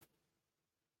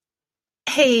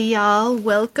Hey y'all,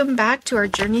 welcome back to our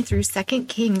journey through 2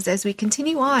 Kings as we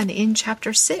continue on in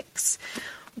chapter 6.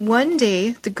 One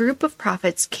day, the group of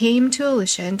prophets came to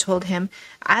Elisha and told him,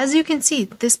 "As you can see,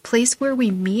 this place where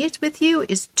we meet with you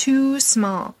is too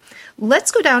small.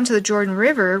 Let's go down to the Jordan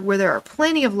River where there are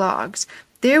plenty of logs.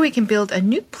 There we can build a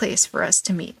new place for us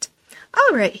to meet."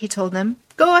 "All right," he told them,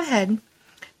 "go ahead."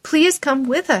 "Please come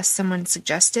with us," someone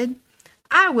suggested.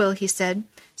 "I will," he said.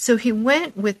 So he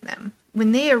went with them.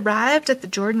 When they arrived at the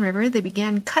Jordan River, they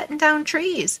began cutting down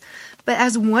trees. But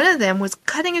as one of them was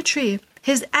cutting a tree,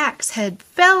 his axe head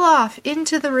fell off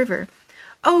into the river.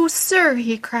 "Oh, sir,"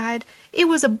 he cried, "it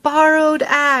was a borrowed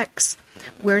axe."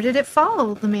 "Where did it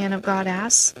fall?" the man of God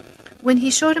asked. When he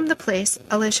showed him the place,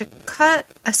 Elisha cut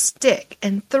a stick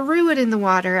and threw it in the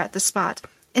water at the spot,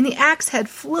 and the axe head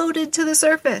floated to the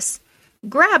surface.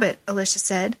 "Grab it," Elisha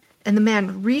said, and the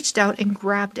man reached out and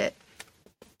grabbed it.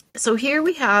 So here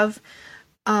we have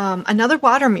another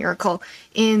water miracle,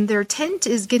 and their tent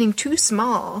is getting too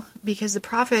small because the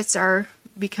prophets are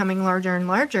becoming larger and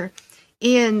larger,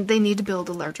 and they need to build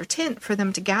a larger tent for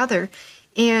them to gather.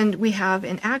 And we have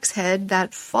an axe head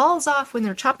that falls off when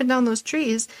they're chopping down those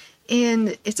trees,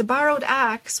 and it's a borrowed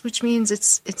axe, which means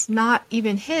it's not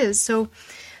even his. So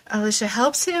Elisha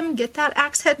helps him get that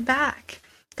axe head back.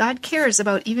 God cares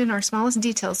about even our smallest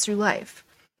details through life.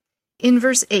 In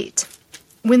verse 8,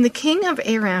 when the king of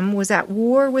Aram was at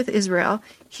war with Israel,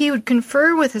 he would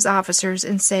confer with his officers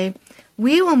and say,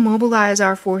 "We will mobilize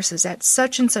our forces at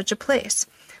such and such a place."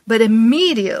 But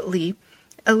immediately,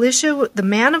 Elisha, the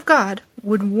man of God,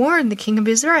 would warn the king of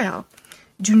Israel,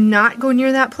 "Do not go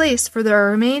near that place, for the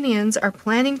Arameans are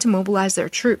planning to mobilize their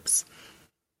troops."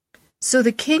 So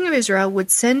the king of Israel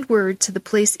would send word to the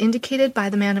place indicated by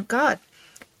the man of God.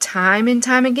 Time and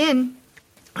time again,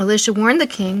 Elisha warned the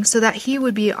king so that he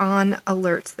would be on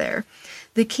alert there.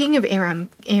 The king of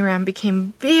Aram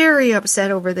became very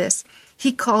upset over this.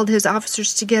 He called his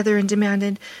officers together and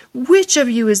demanded, "Which of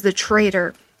you is the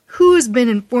traitor? Who has been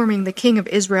informing the king of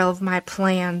Israel of my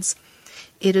plans?"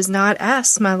 "It is not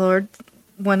us, my lord,"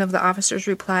 one of the officers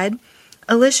replied.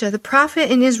 "Elisha, the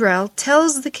prophet in Israel,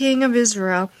 tells the king of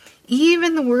Israel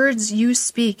even the words you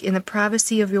speak in the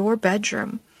privacy of your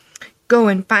bedroom." "Go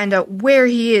and find out where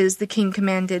he is," the king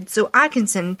commanded, "so I can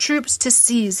send troops to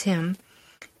seize him."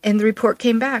 And the report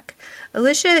came back.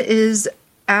 "Elisha is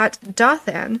at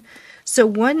Dothan." So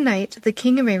one night the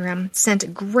king of Aram sent a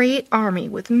great army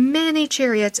with many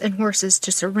chariots and horses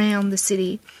to surround the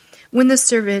city. When the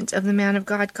servant of the man of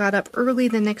God got up early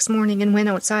the next morning and went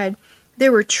outside,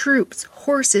 there were troops,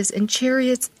 horses, and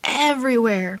chariots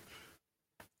everywhere.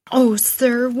 "Oh,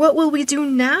 sir, what will we do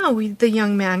now?" the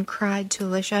young man cried to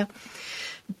Elisha.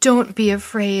 "Don't be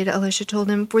afraid," Elisha told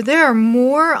him, "for there are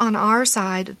more on our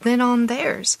side than on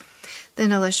theirs."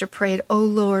 Then Elisha prayed, "O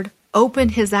Lord, open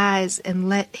his eyes and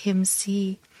let him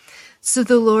see." So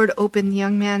the Lord opened the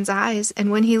young man's eyes,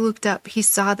 and when he looked up, he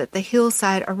saw that the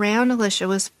hillside around Elisha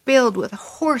was filled with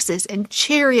horses and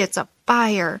chariots of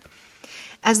fire.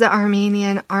 As the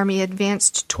Aramean army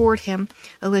advanced toward him,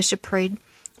 Elisha prayed,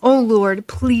 "O Lord,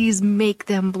 please make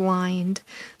them blind."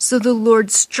 So the Lord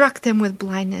struck them with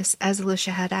blindness, as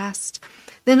Elisha had asked.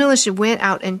 Then Elisha went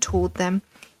out and told them,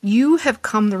 "You have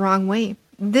come the wrong way.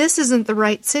 This isn't the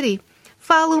right city.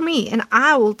 Follow me, and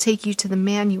I will take you to the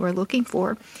man you are looking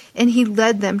for." And he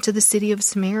led them to the city of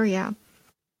Samaria.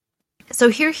 So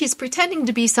here he's pretending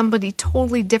to be somebody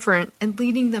totally different and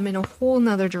leading them in a whole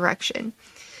nother direction.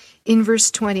 In verse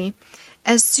 20,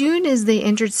 as soon as they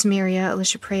entered Samaria,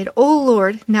 Elisha prayed, "O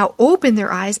Lord, now open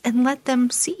their eyes and let them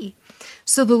see."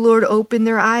 So the Lord opened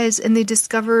their eyes, and they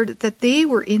discovered that they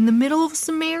were in the middle of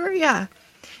Samaria.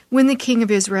 When the king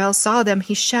of Israel saw them,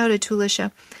 he shouted to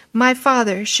Elisha, "My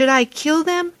father, should I kill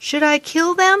them? Should I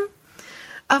kill them?"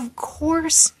 "Of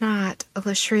course not,"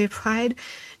 Elisha replied.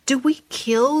 "Do we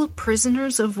kill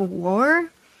prisoners of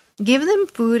war? Give them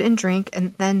food and drink,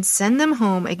 and then send them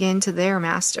home again to their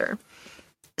master."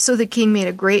 So the king made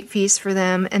a great feast for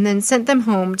them and then sent them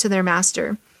home to their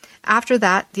master. After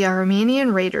that, the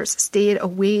Aramean raiders stayed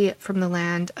away from the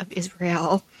land of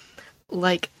Israel.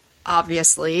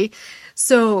 Obviously.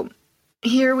 So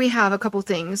here we have a couple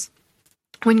things.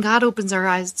 When God opens our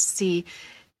eyes to see,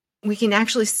 we can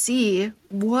actually see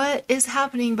what is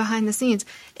happening behind the scenes.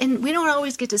 And we don't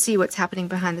always get to see what's happening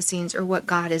behind the scenes or what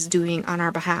God is doing on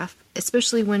our behalf,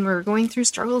 especially when we're going through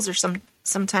struggles or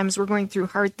sometimes we're going through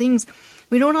hard things.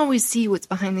 We don't always see what's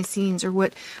behind the scenes or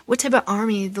what type of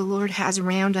army the Lord has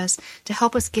around us to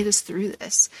help us get us through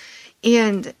this.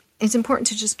 And it's important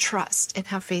to just trust and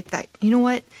have faith that, you know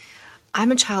what,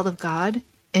 I'm a child of God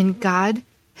and God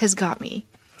has got me.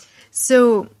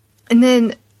 So, and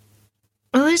then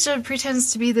Elisha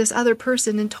pretends to be this other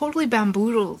person and totally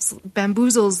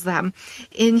bamboozles them,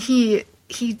 and he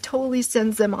totally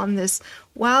sends them on this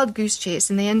wild goose chase,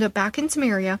 and they end up back in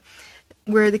Samaria,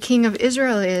 where the king of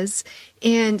Israel is,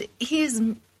 and he's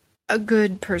a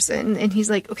good person, and he's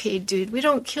like, okay, dude, we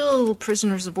don't kill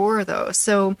prisoners of war, though.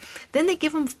 So then they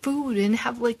give them food and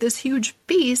have like this huge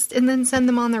feast and then send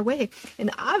them on their way.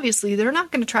 And obviously they're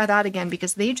not going to try that again,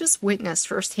 because they just witnessed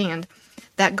firsthand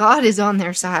that God is on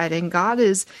their side and God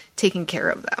is taking care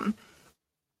of them.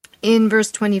 In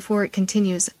verse 24, it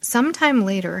continues, sometime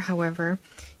later, however,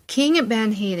 King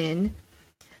Ben-Hadad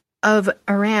of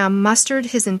Aram mustered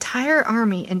his entire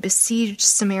army and besieged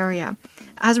Samaria.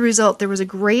 As a result, there was a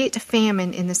great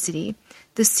famine in the city.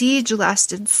 The siege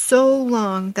lasted so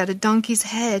long that a donkey's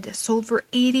head sold for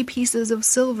 80 pieces of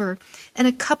silver, and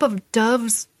a cup of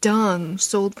dove's dung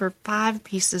sold for 5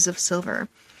 pieces of silver.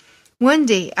 One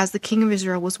day, as the king of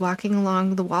Israel was walking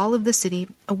along the wall of the city,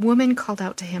 a woman called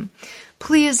out to him,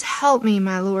 "Please help me,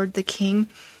 my lord the king."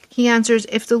 He answers,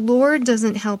 "If the Lord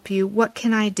doesn't help you, what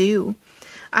can I do?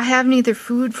 I have neither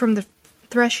food from the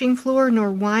threshing floor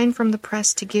nor wine from the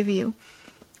press to give you."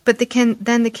 But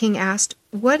then the king asked,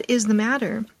 "What is the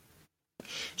matter?"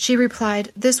 She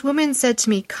replied, "This woman said to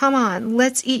me, 'Come on,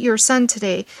 let's eat your son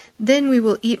today. Then we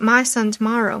will eat my son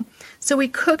tomorrow.' So we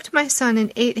cooked my son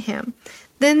and ate him.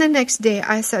 Then the next day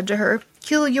I said to her,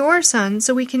 'Kill your son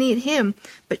so we can eat him.'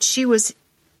 But she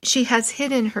has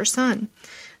hidden her son."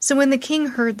 So when the king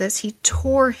heard this, he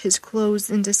tore his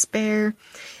clothes in despair.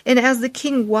 And as the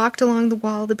king walked along the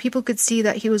wall, the people could see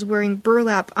that he was wearing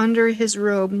burlap under his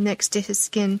robe next to his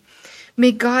skin.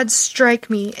 "May God strike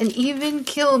me and even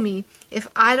kill me if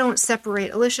I don't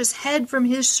separate Elisha's head from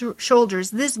his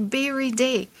shoulders this very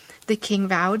day," the king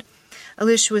vowed.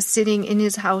 Elisha was sitting in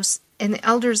his house, and the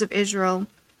elders of Israel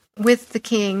with the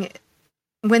king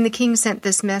when the king sent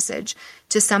this message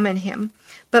to summon him.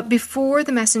 But before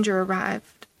the messenger arrived,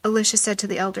 Elisha said to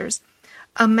the elders,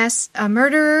 A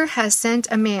murderer has sent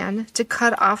a man to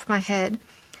cut off my head.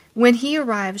 When he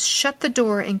arrives, shut the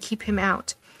door and keep him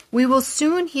out. We will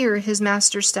soon hear his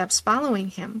master's steps following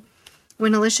him."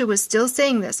 When Elisha was still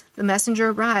saying this, the messenger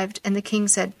arrived, and the king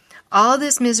said, "All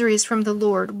this misery is from the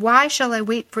Lord. Why shall I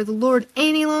wait for the Lord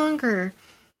any longer?"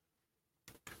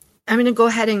 I'm going to go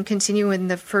ahead and continue in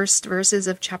the first verses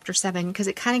of chapter 7, because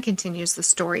it kind of continues the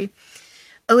story.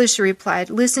 Elisha replied,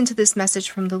 "Listen to this message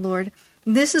from the Lord.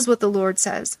 This is what the Lord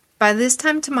says. By this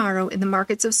time tomorrow, in the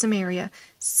markets of Samaria,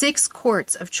 6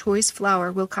 quarts of choice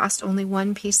flour will cost only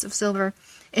 1 piece of silver,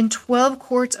 and 12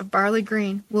 quarts of barley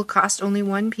grain will cost only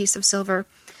 1 piece of silver."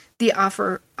 The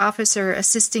officer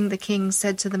assisting the king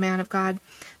said to the man of God,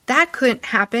 "That couldn't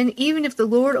happen even if the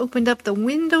Lord opened up the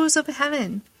windows of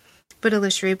heaven." But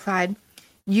Elisha replied,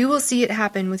 "You will see it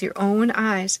happen with your own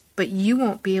eyes, but you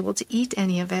won't be able to eat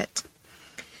any of it."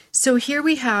 So here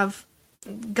we have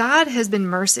God has been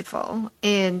merciful,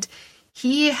 and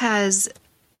he has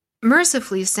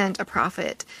mercifully sent a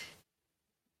prophet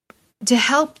to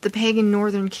help the pagan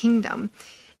northern kingdom.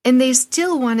 And they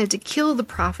still wanted to kill the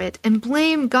prophet and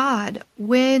blame God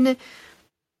when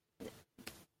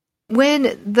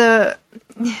the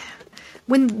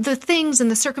things and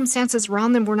the circumstances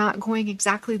around them were not going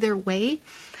exactly their way.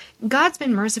 God's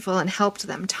been merciful and helped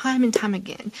them time and time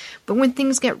again. But when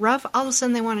things get rough, all of a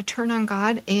sudden they want to turn on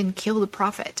God and kill the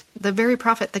prophet, the very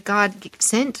prophet that God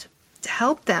sent to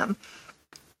help them.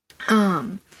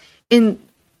 And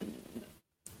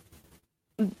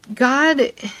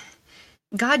God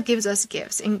gives us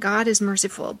gifts, and God is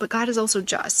merciful, but God is also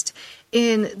just.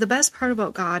 And the best part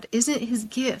about God isn't his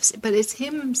gifts, but it's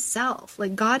himself.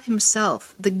 Like God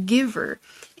himself, the giver,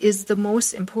 is the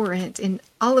most important in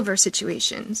all of our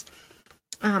situations.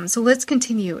 So let's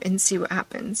continue and see what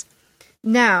happens.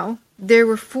 Now, there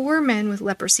were 4 men with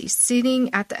leprosy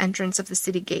sitting at the entrance of the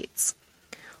city gates.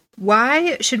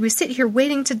 "Why should we sit here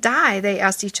waiting to die?" they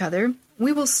asked each other.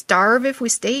 "We will starve if we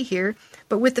stay here,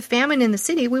 but with the famine in the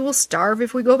city, we will starve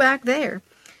if we go back there.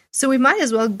 So we might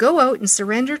as well go out and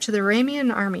surrender to the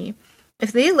Aramean army.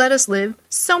 If they let us live,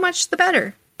 so much the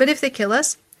better. But if they kill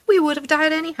us, we would have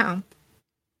died anyhow."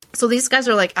 So these guys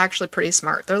are like actually pretty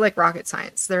smart. They're like rocket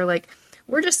science. They're like,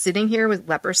 we're just sitting here with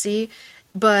leprosy,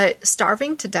 but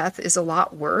starving to death is a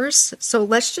lot worse. So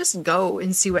let's just go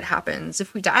and see what happens.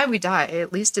 If we die, we die.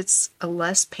 At least it's a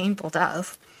less painful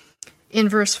death. In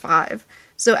verse 5,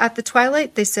 so at the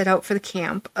twilight they set out for the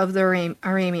camp of the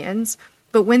Arameans.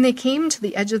 But when they came to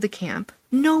the edge of the camp,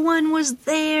 no one was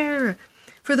there.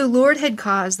 For the Lord had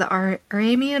caused the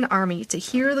Aramean army to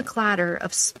hear the clatter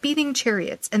of speeding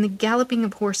chariots and the galloping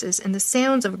of horses and the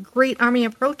sounds of a great army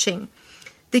approaching.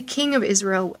 "The king of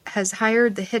Israel has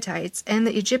hired the Hittites and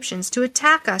the Egyptians to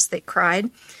attack us," they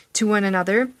cried to one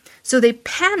another. So they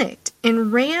panicked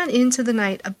and ran into the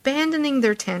night, abandoning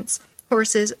their tents,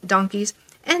 horses, donkeys,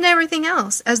 and everything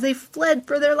else as they fled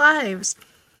for their lives.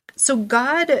 So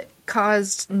God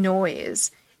caused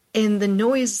noise, and the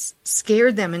noise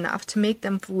scared them enough to make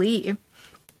them flee.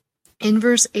 In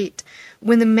verse 8,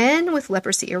 when the men with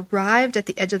leprosy arrived at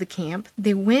the edge of the camp,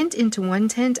 they went into one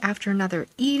tent after another,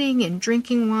 eating and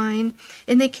drinking wine,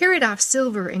 and they carried off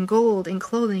silver and gold and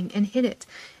clothing and hid it.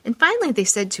 And finally they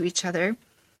said to each other,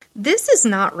 "This is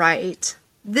not right.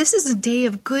 This is a day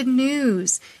of good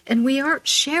news, and we aren't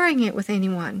sharing it with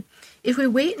anyone. If we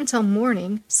wait until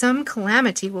morning, some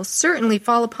calamity will certainly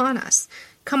fall upon us.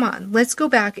 Come on, let's go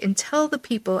back and tell the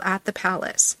people at the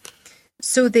palace."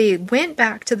 So they went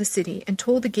back to the city and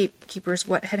told the gatekeepers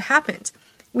what had happened.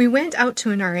 "We went out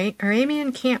to an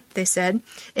Aramean camp," they said,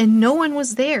 "and no one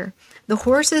was there. The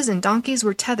horses and donkeys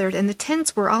were tethered and the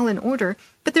tents were all in order,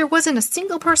 but there wasn't a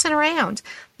single person around."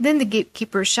 Then the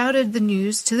gatekeepers shouted the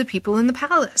news to the people in the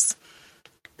palace.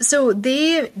 So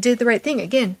they did the right thing.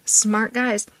 Again, smart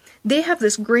guys. They have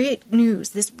this great news,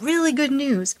 this really good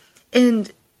news,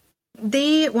 and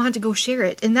they want to go share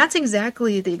it. And that's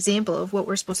exactly the example of what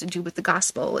we're supposed to do with the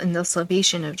gospel and the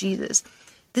salvation of Jesus.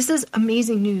 This is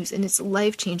amazing news, and it's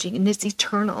life-changing, and it's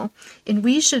eternal. And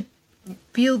we should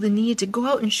feel the need to go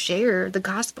out and share the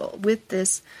gospel with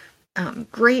this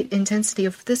great intensity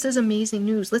of, this is amazing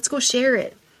news. Let's go share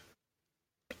it.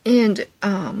 And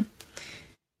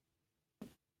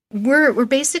we're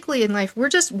basically in life, we're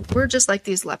just like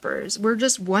these lepers. We're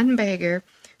just one beggar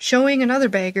showing another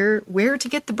beggar where to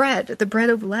get the bread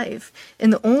of life.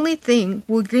 And the only thing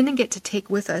we're going to get to take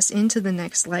with us into the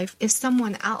next life is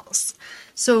someone else.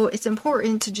 So it's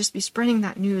important to just be spreading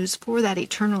that news for that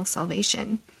eternal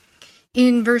salvation.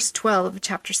 In verse 12 of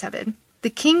chapter 7, the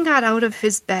king got out of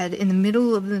his bed in the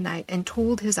middle of the night and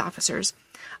told his officers,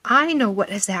 "I know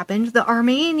what has happened. The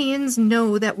Arameans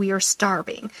know that we are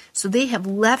starving, so they have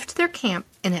left their camp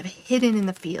and have hidden in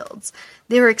the fields.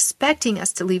 They are expecting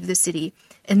us to leave the city,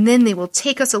 and then they will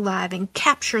take us alive and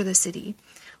capture the city."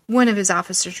 One of his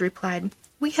officers replied,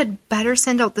 "We had better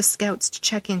send out the scouts to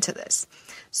check into this.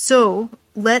 So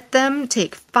let them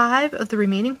take 5 of the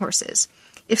remaining horses.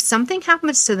 If something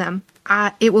happens to them,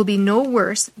 it will be no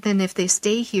worse than if they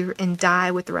stay here and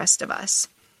die with the rest of us."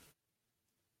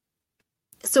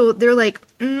 So they're like,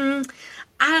 I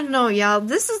don't know, y'all.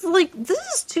 This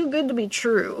is too good to be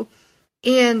true.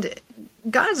 And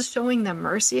God's showing them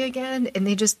mercy again, and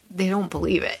they don't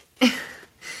believe it.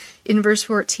 In verse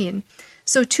 14,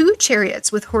 so 2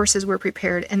 chariots with horses were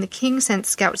prepared, and the king sent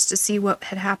scouts to see what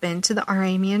had happened to the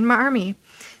Aramean army.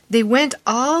 They went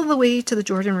all the way to the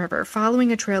Jordan River,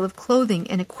 following a trail of clothing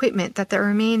and equipment that the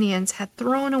Arameans had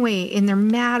thrown away in their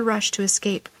mad rush to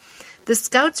escape. The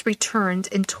scouts returned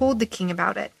and told the king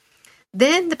about it.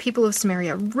 Then the people of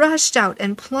Samaria rushed out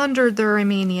and plundered the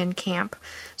Aramean camp.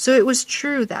 So it was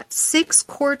true that 6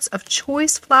 quarts of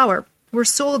choice flour were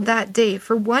sold that day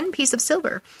for 1 piece of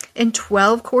silver, and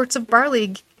 12 quarts of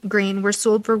barley grain were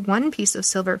sold for 1 piece of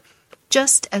silver,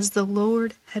 just as the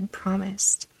Lord had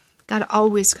promised. God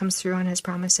always comes through on his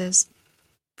promises.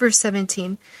 Verse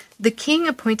 17, the king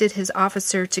appointed his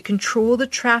officer to control the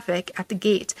traffic at the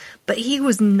gate, but he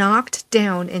was knocked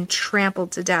down and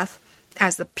trampled to death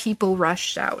as the people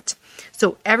rushed out.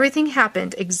 So everything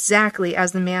happened exactly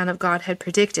as the man of God had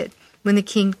predicted when the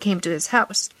king came to his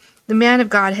house. The man of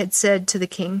God had said to the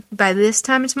king, "By this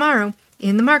time tomorrow,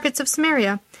 in the markets of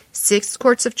Samaria, 6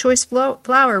 quarts of choice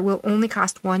flour will only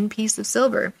cost 1 piece of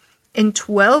silver, and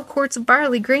 12 quarts of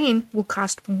barley grain will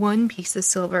cost 1 piece of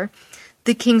silver."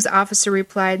 The king's officer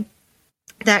replied,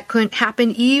 "That couldn't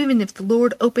happen even if the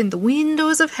Lord opened the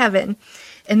windows of heaven."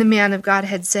 And the man of God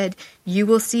had said, "You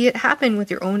will see it happen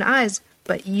with your own eyes,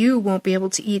 but you won't be able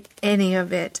to eat any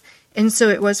of it." And so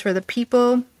it was, for the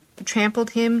people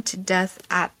trampled him to death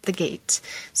at the gate.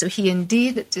 So he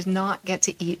indeed did not get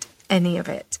to eat any of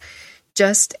it,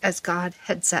 just as God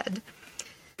had said.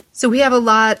 So we have a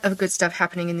lot of good stuff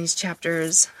happening in these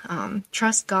chapters.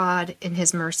 Trust God in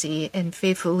his mercy and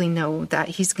faithfully know that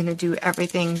he's going to do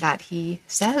everything that he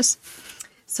says.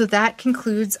 So that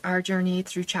concludes our journey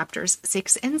through chapters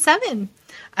 6 and 7.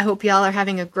 I hope y'all are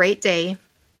having a great day.